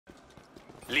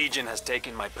Legion has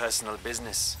taken my personal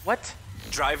business. What?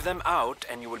 Drive them out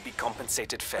and you will be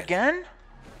compensated fairly. Again?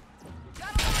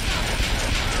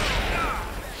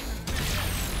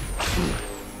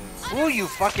 Ooh, you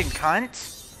fucking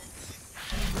cunt.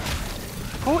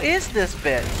 Who is this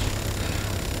bitch?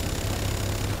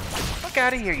 Fuck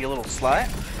out of here, you little slut.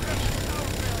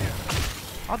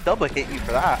 I'll double hit you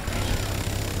for that.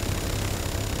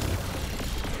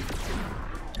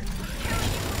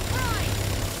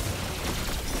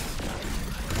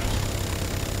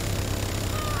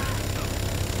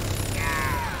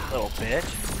 Little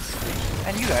bitch.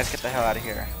 And you guys get the hell out of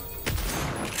here.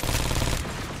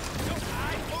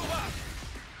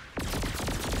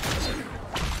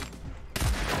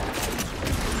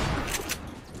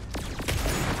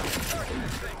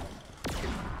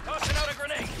 Tossing out a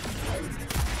grenade.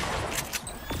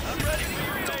 I'm ready for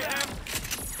you, Mayhem.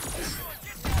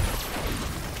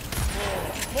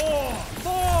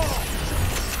 More!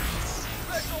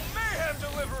 Special Mayhem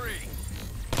delivery.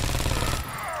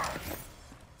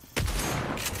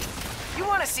 You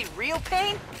want to see real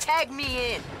pain? Tag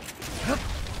me in.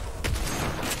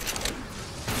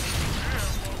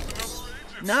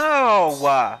 No!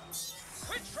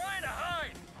 Quit trying to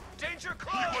hide. Danger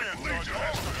close. Legion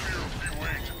has to fear a few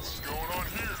agents. What's going on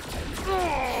here?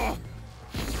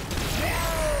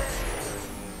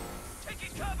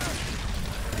 Taking cover.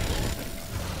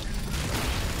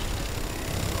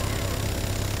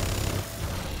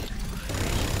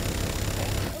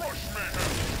 Rush Mayhem.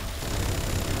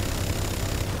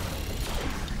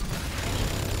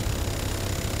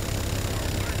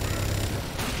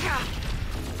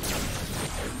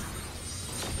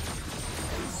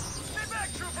 Stay back,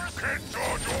 troopers. Can't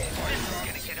dodge all my This is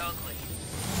gonna get ugly.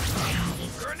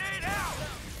 Grenade out.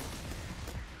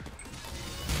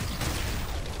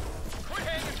 Quit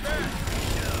hanging back.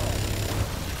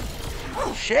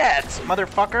 Shit,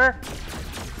 motherfucker.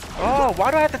 Oh,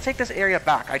 why do I have to take this area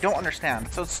back? I don't understand.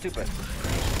 It's so stupid.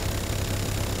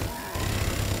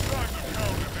 time to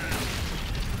count it in.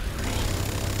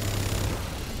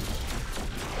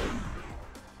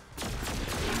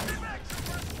 Stay back,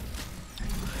 troopers.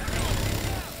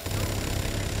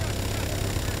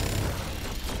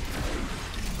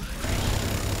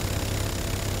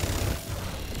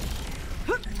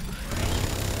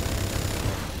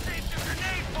 Saved a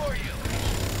grenade for you.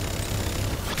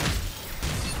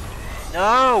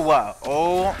 No!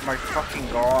 Oh my fucking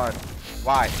god.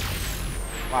 Why?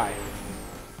 Why?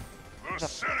 The The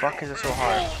city fuck is it so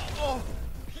hard?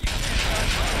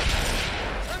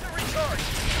 Time to recharge.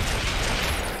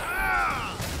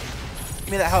 Give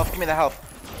me that health, give me that health.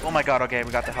 Oh my god, okay, we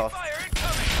got the health. Fire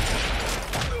incoming.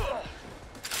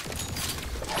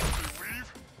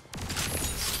 leave.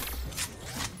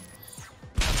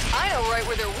 I know right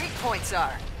where their weak points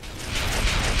are.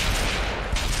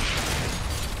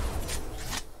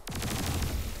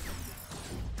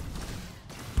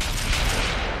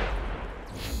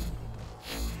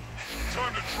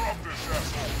 Time to drop this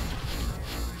asshole.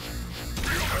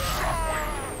 Feel the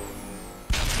shockwave.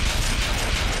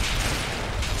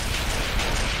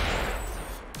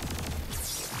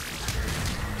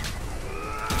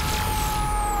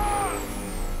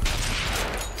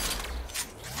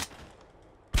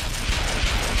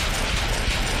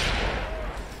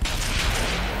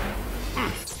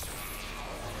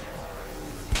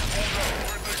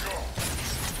 Where'd they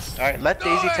go? Alright, let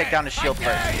Daisy take down the shield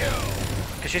first.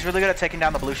 Because she's really good at taking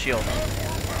down the blue shield.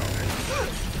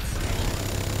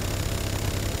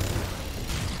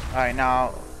 Alright,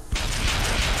 now...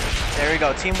 There we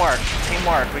go, teamwork.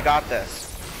 Teamwork, we got this.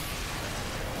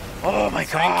 Oh my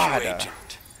god! Thank you,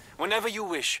 Agent. Whenever you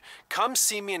wish, come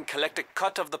see me and collect a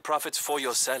cut of the profits for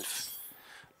yourself.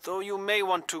 Though you may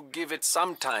want to give it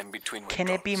some time between Can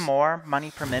it be withdrawals. more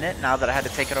money per minute now that I had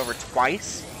to take it over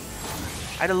twice?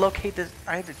 I had to locate this...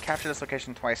 I had to capture this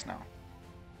location twice now.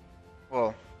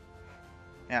 Well...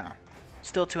 Yeah.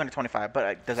 Still 225,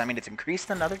 but does that mean it's increased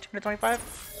another 225?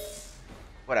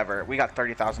 Whatever, we got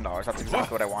 $30,000. That's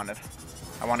exactly what I wanted.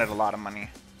 I wanted a lot of money.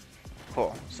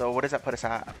 Cool. So what does that put us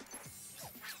at?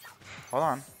 Hold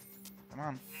on. Come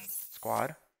on.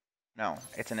 Squad. No,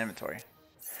 it's an inventory.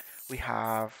 We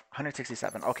have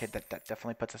 167. Okay, that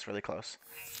definitely puts us really close.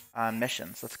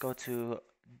 Missions. Let's go to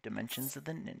Dimensions of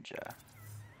the Ninja.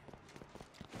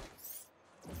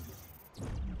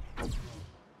 There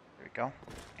we go.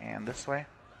 And this way.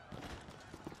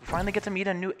 We finally get to meet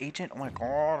a new agent. Oh my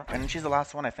god. And she's the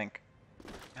last one, I think.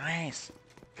 Nice.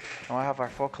 Now I have our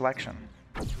full collection.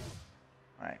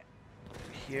 Alright.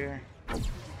 Here.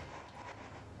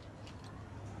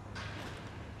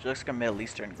 She looks like a Middle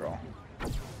Eastern girl.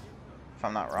 If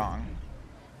I'm not wrong.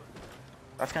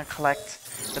 That's gonna collect.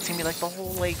 That's gonna be like the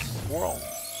whole like world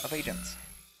of agents.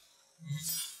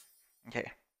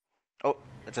 Okay. Oh,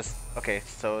 it's just okay.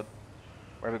 So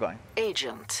where are we going?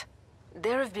 Agent,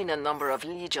 there have been a number of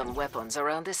Legion weapons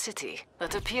around the city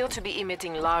that appear to be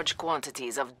emitting large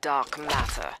quantities of dark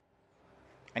matter.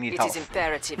 I need It help. is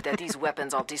imperative that these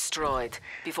weapons are destroyed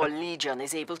before Legion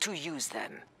is able to use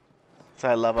them. So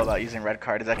I love about using red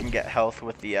card is I can get health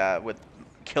with the with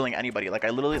killing anybody. Like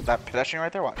I literally that pedestrian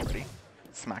right there. Watch, ready?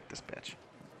 Smack this bitch.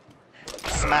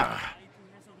 Smack.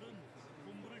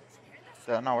 Does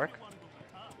that not work?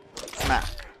 Smack.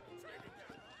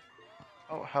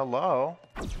 Oh, hello.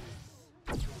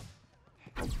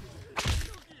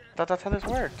 Thought that's how this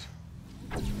worked.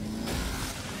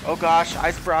 Oh gosh,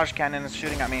 ice barrage cannon is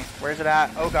shooting at me. Where's it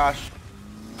at? Oh gosh.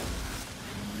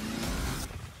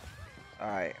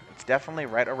 Alright, it's definitely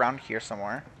right around here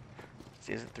somewhere. Let's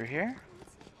see, is it through here?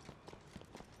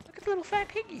 Look at the little fat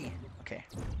piggy. Okay.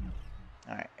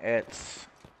 Alright, it's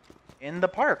in the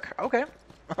park. Okay.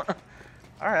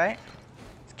 Alright.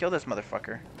 Let's kill this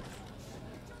motherfucker.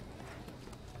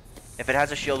 If it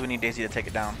has a shield, we need Daisy to take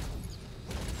it down.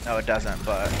 No, it doesn't,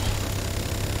 but...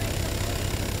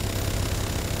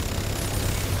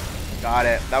 Got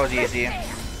it. That was easy.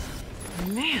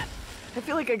 Man, I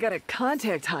feel like I got a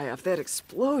contact high off that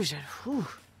explosion. Whew.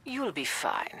 You'll be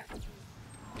fine.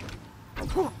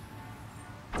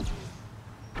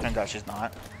 Turns out she's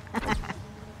not.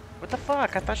 What the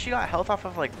fuck? I thought she got health off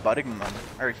of like butting them.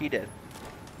 Or he did.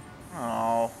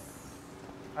 Oh.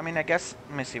 I mean, I guess...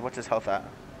 Let me see. What's his health at?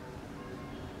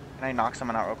 Can I knock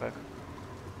someone out real quick?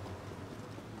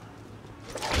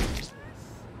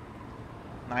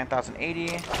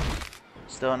 9,080.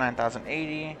 Still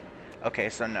 9,080. Okay,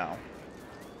 so no.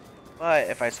 But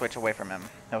if I switch away from him,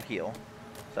 he'll heal.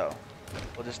 So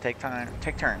we'll just take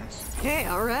turns. Hey,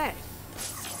 all right.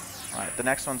 Alright, the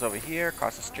next one's over here,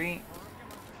 across the street.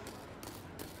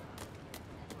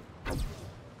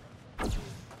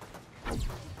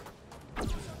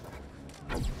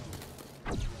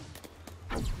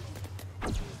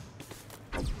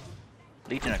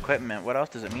 Legion equipment, what else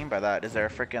does it mean by that? Is there a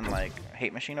freaking like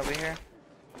hate machine over here?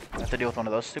 I have to deal with one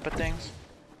of those stupid things.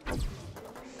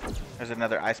 There's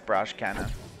another ice barrage cannon.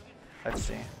 Let's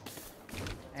see.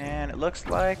 And it looks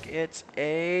like it's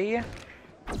a...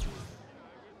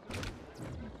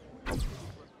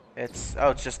 oh,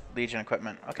 it's just Legion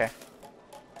equipment. Okay.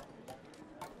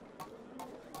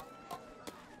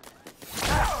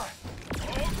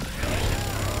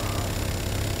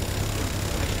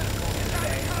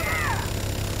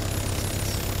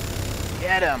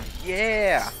 Get him!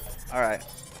 Yeah! Alright.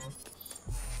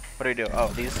 What do we do? Oh,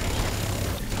 these.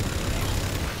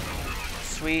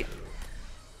 Sweet.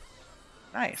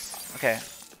 Nice. Okay.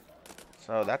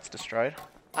 So that's destroyed.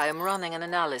 I am running an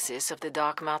analysis of the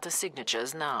dark matter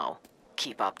signatures now.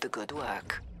 Keep up the good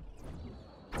work.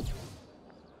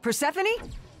 Persephone?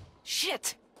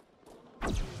 Shit.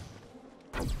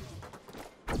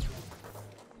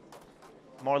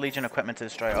 More Legion equipment to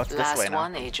destroy. Oh, it's this way Last now.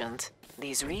 one, Agent.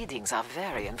 These readings are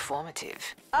very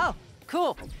informative. Oh,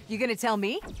 cool. You gonna tell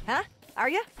me? Huh? Are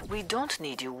ya? We don't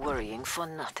need you worrying for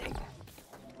nothing.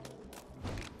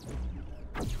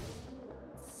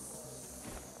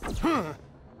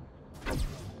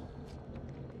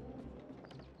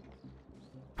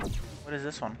 What is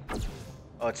this one?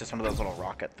 Oh, it's just one of those little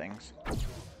rocket things.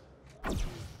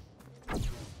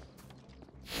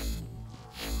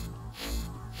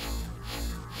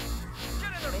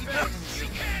 You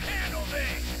can't handle me!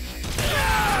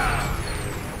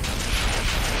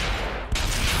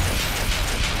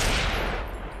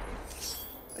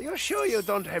 Are you sure you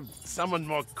don't have someone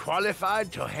more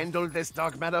qualified to handle this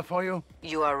dark matter for you?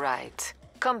 You are right.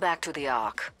 Come back to the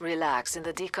Ark. Relax in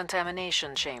the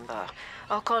decontamination chamber.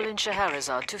 I'll call in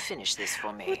Scheherazade to finish this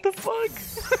for me. What the fuck?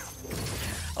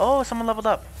 Oh, someone leveled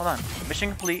up. Hold on. Mission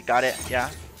complete. Got it. Yeah.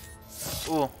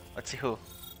 Ooh. Let's see who.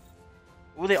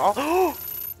 Ooh, they all... Oh,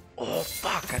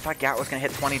 fuck. I thought Gat was going to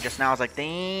hit 20 just now. I was like,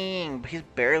 dang. But he's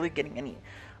barely getting any.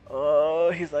 Oh,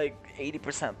 he's like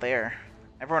 80% there.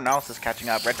 Everyone else is catching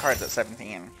up. Red card's at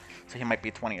 17. So he might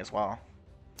be 20 as well.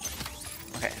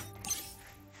 Okay.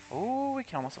 Oh, we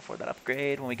can almost afford that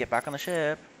upgrade when we get back on the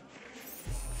ship.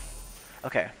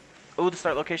 Okay. Oh, the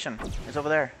start location is over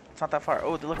there. It's not that far.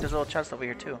 Oh, look, there's a little chest over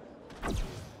here too.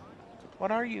 What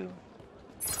are you?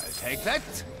 I'll take that.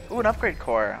 Ooh, an upgrade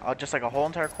core. Oh, just like a whole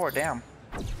entire core. Damn.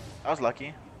 I was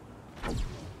lucky.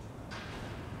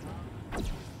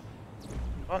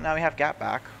 Well, now we have Gap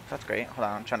back. That's great. Hold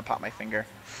on, I'm trying to pop my finger.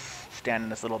 Stand in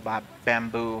this little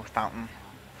bamboo fountain.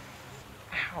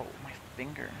 Ow, my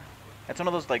finger. It's one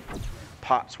of those like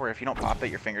pops where if you don't pop it,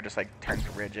 your finger just like turns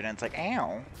rigid and it's like,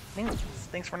 ow.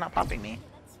 Thanks for not popping me.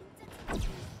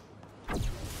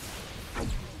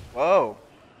 Whoa.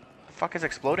 The fuck is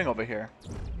exploding over here?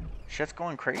 Shit's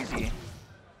going crazy.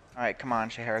 Alright, come on,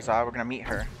 Scheherazade. We're gonna meet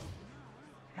her.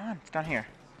 Come on, it's down here.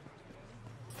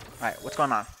 Alright, what's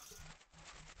going on?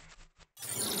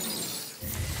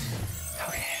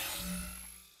 Okay.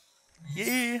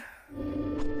 Yeah.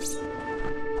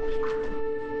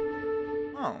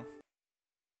 Oh.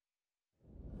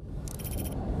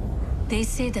 They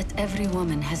say that every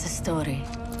woman has a story.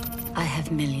 I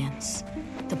have millions.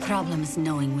 The problem is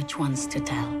knowing which ones to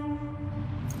tell.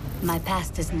 My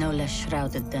past is no less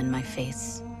shrouded than my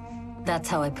face. That's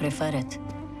how I prefer it.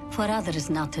 For others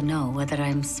not to know whether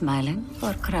I'm smiling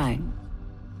or crying.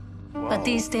 Whoa. But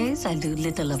these days, I do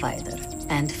little of either.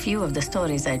 And few of the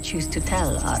stories I choose to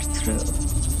tell are true.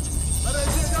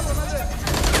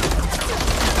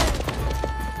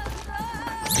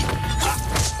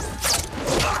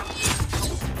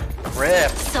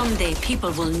 Rip. Someday,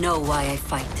 people will know why I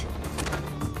fight.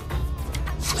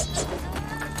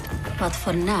 But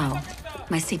for now,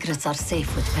 my secrets are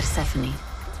safe with Persephone.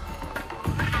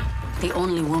 The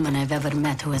only woman I've ever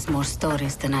met who has more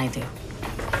stories than I do.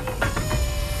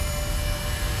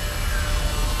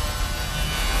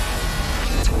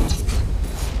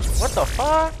 What the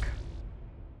fuck?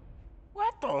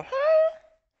 What the hell?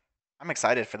 I'm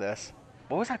excited for this.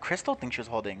 What was that crystal thing she was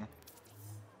holding?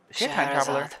 Is she a time traveler?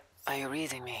 Scheherazade, are you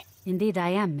reading me? Indeed, I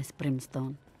am, Miss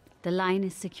Brimstone. The line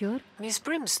is secure? Miss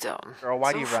Brimstone. Girl,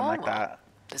 why so do you run like formal. that?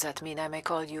 Does that mean I may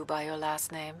call you by your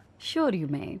last name? Sure you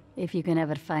may, if you can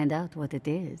ever find out what it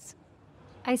is.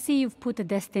 I see you've put a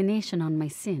destination on my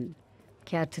sin.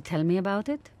 Care to tell me about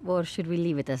it, or should we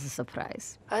leave it as a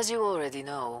surprise? As you already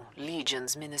know,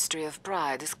 Legion's Ministry of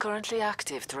Pride is currently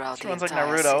active throughout the Sounds like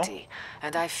entire Naruto. city,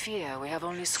 and I fear we have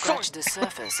only scratched the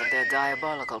surface of their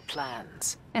diabolical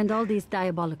plans. And all these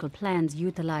diabolical plans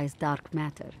utilize dark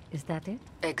matter, is that it?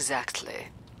 Exactly.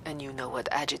 And you know what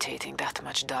agitating that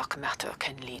much dark matter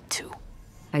can lead to.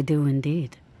 I do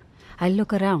indeed. I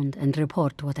look around and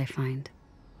report what I find.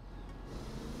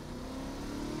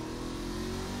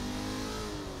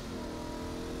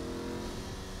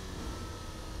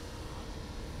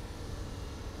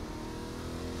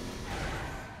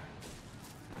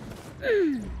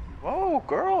 Whoa,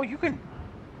 girl, you can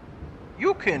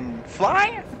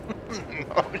fly?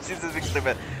 Oh, she's a big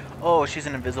stupid. Oh, she's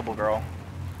an invisible girl.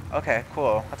 Okay,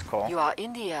 cool. That's cool. You are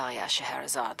in the area,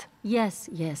 Scheherazade. Yes,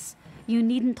 yes. You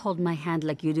needn't hold my hand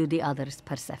like you do the others,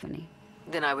 Persephone.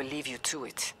 Then I will leave you to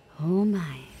it. Oh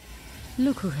my.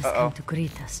 Look who has come to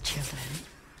greet us, children.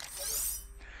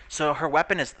 So her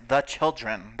weapon is the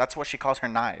children. That's what she calls her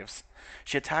knives.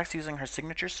 She attacks using her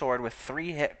signature sword with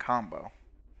 3-hit combo.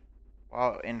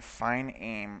 While in fine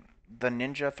aim, the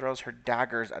ninja throws her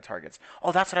daggers at targets.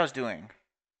 Oh, that's what I was doing.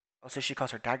 Oh, so she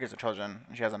calls her daggers the children,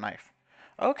 and she has a knife.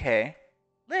 Okay.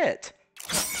 Lit.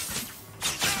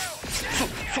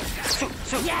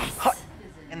 Yes! Huh.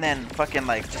 And then fucking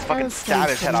like, just fucking I'll stab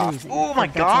his head off. losing, Oh my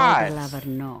but that's all they'll god! ever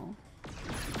know.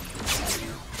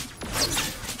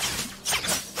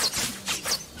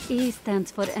 E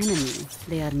stands for enemy.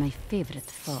 They are my favorite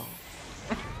foe.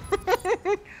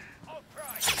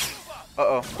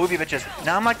 Uh-oh, booby bitches.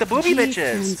 Now I'm like the booby G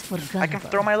stands bitches. for I can gullible.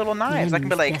 throw my little knives. I can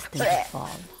be like, Destined to fall.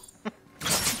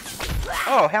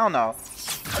 oh, hell no.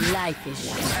 Life is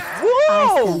short.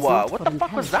 Whoa! What the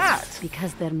fuck was that?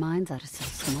 Because their minds are so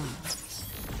small.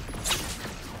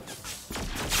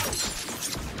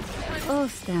 O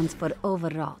stands for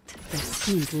overwrought. Their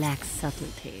schemes lack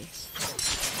subtlety.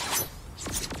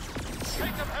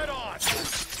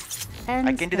 N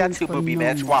I can do that stands too, for booby no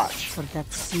bitch. more, Watch. For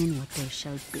that's soon what they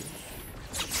shall be.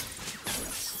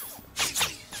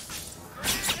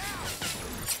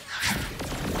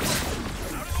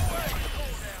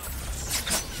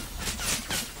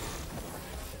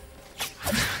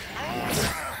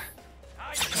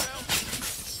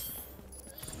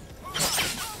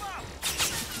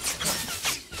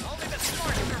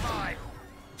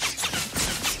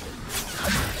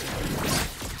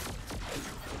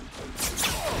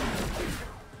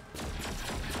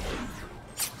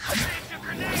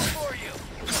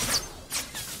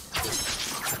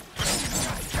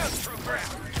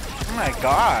 Oh my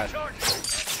god.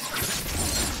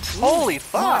 Holy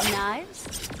fuck. More knives?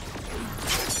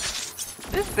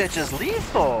 This bitch is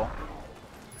lethal.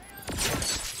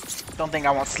 Don't think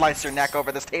I won't slice your neck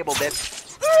over this table, bitch.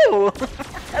 Ooh!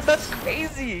 That's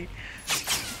crazy.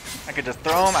 I could just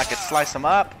throw him, I could slice him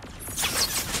up.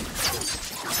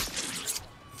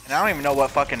 And I don't even know what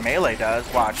fucking melee does.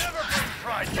 Watch.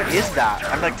 What is that?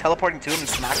 I'm like teleporting to him and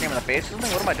smacking him in the face.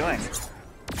 What am I doing?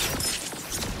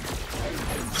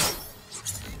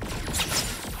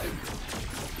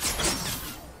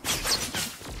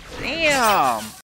 Damn!